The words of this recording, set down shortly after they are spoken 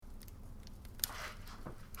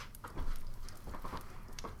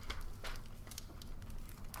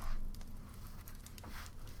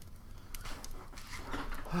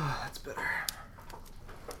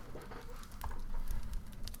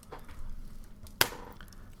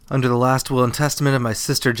Under the last will and testament of my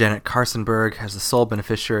sister Janet Carsonberg, as the sole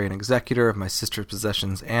beneficiary and executor of my sister's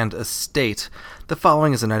possessions and estate, the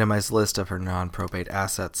following is an itemized list of her non-probate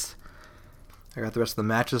assets. I got the rest of the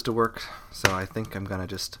matches to work, so I think I'm going to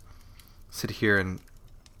just sit here and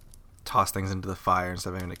toss things into the fire instead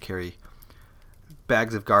of having to carry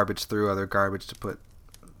bags of garbage through other garbage to put.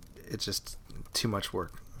 It's just too much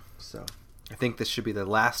work. So I think this should be the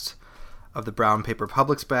last of the brown paper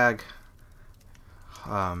Publix bag.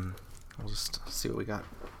 We'll just see what we got.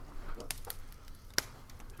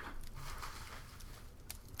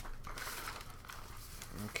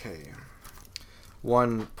 Okay.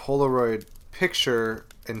 One Polaroid picture,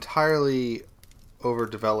 entirely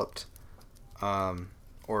overdeveloped,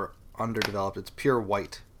 or underdeveloped. It's pure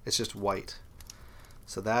white. It's just white.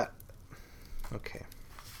 So that, okay.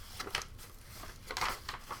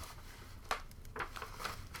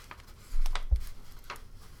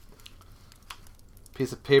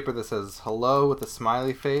 Piece of paper that says hello with a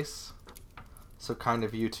smiley face. So kind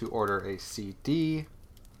of you to order a CD.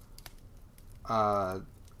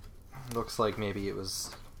 Looks like maybe it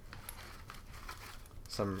was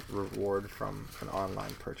some reward from an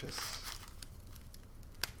online purchase.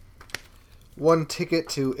 One ticket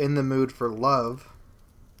to In the Mood for Love.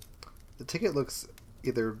 The ticket looks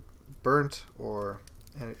either burnt or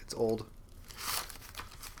it's old.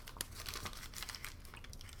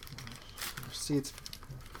 Receipts.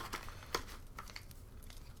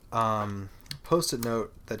 Post-it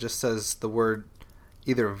note that just says the word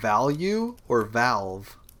either value or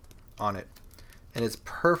valve on it, and it's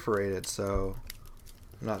perforated, so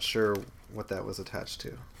I'm not sure what that was attached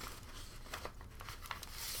to.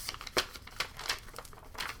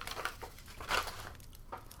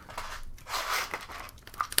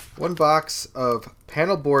 One box of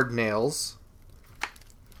panel board nails,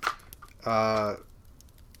 1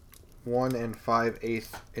 5/8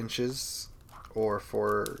 inches or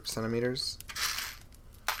 4 centimeters.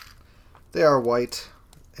 They are white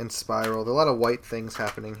and spiral. There are a lot of white things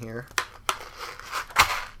happening here.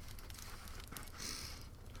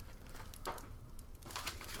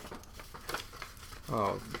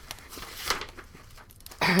 Oh.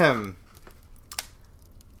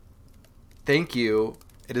 Thank you.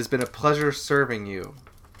 It has been a pleasure serving you.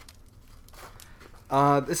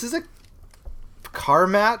 This is a car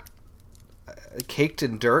mat caked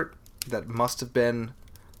in dirt that must have been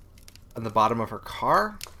on the bottom of her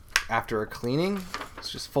car after a cleaning. It's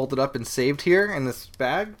just folded up and saved here in this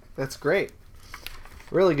bag. That's great.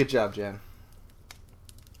 Really good job, Jan.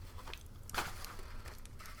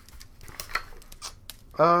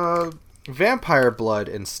 Vampire blood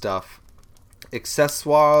and stuff.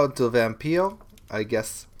 Accessoire de vampire, I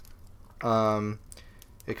guess.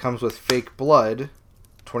 It comes with fake blood,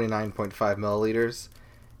 29.5 milliliters,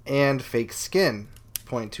 and fake skin,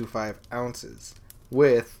 0.25 ounces,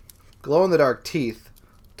 with glow-in-the-dark teeth,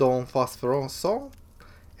 dont phosphorescent,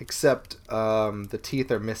 except the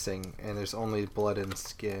teeth are missing, and there's only blood and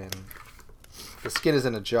skin. The skin is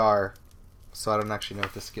in a jar, so I don't actually know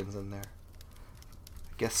if the skin's in there.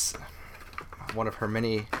 I guess one of her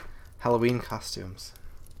many Halloween costumes.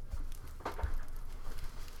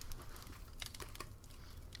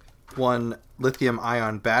 One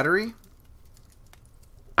lithium-ion battery.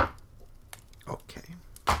 Okay.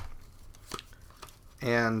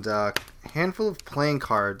 And a handful of playing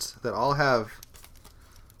cards that all have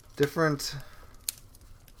different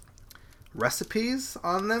recipes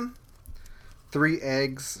on them. 3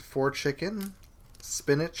 eggs, 4 chicken,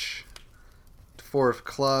 spinach, 4 of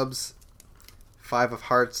clubs, 5 of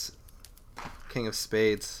hearts, king of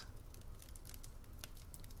spades.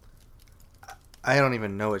 I don't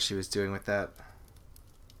even know what she was doing with that.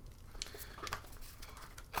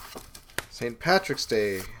 St. Patrick's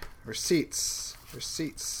Day. Receipts.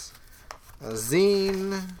 A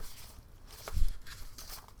zine.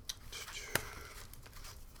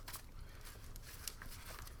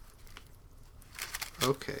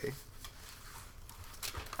 Okay.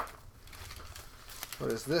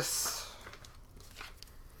 What is this?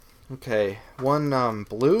 Okay. One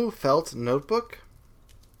blue felt notebook.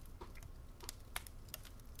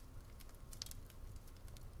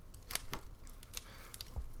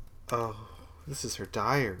 Oh, this is her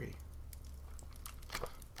diary.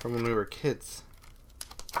 From when we were kids.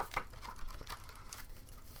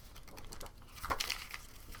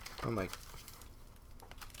 Oh my.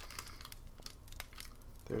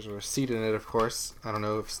 There's a receipt in it, of course. I don't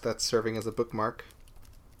know if that's serving as a bookmark.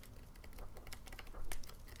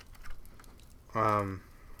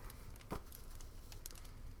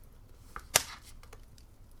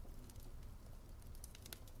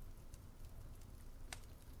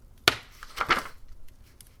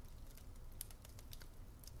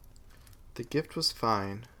 The gift was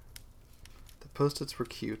fine. The post-its were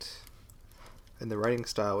cute. And the writing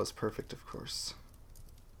style was perfect, of course.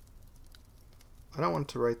 I don't want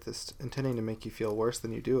to write this intending to make you feel worse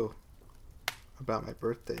than you do about my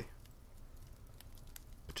birthday,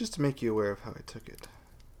 but just to make you aware of how I took it.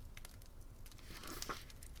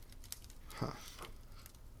 Huh.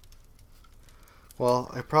 Well,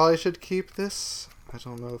 I probably should keep this. I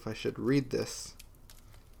don't know if I should read this.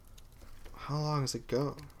 How long does it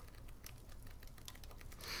go?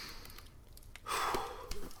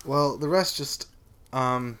 Well, the rest just, if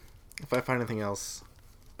I find anything else.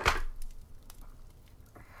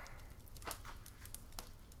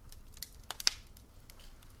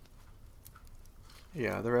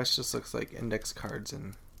 Yeah, the rest just looks like index cards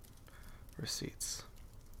and receipts.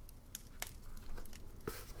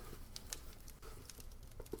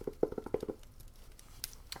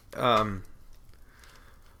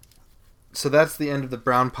 So that's the end of the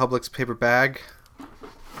Brown Publix paper bag.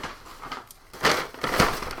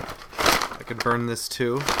 I could burn this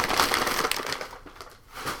too.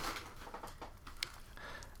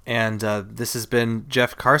 And this has been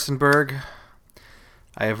Jeff Carsonberg.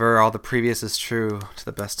 I aver all the previous is true to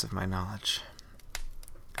the best of my knowledge.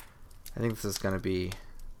 I think this is going to be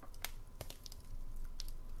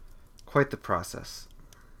quite the process.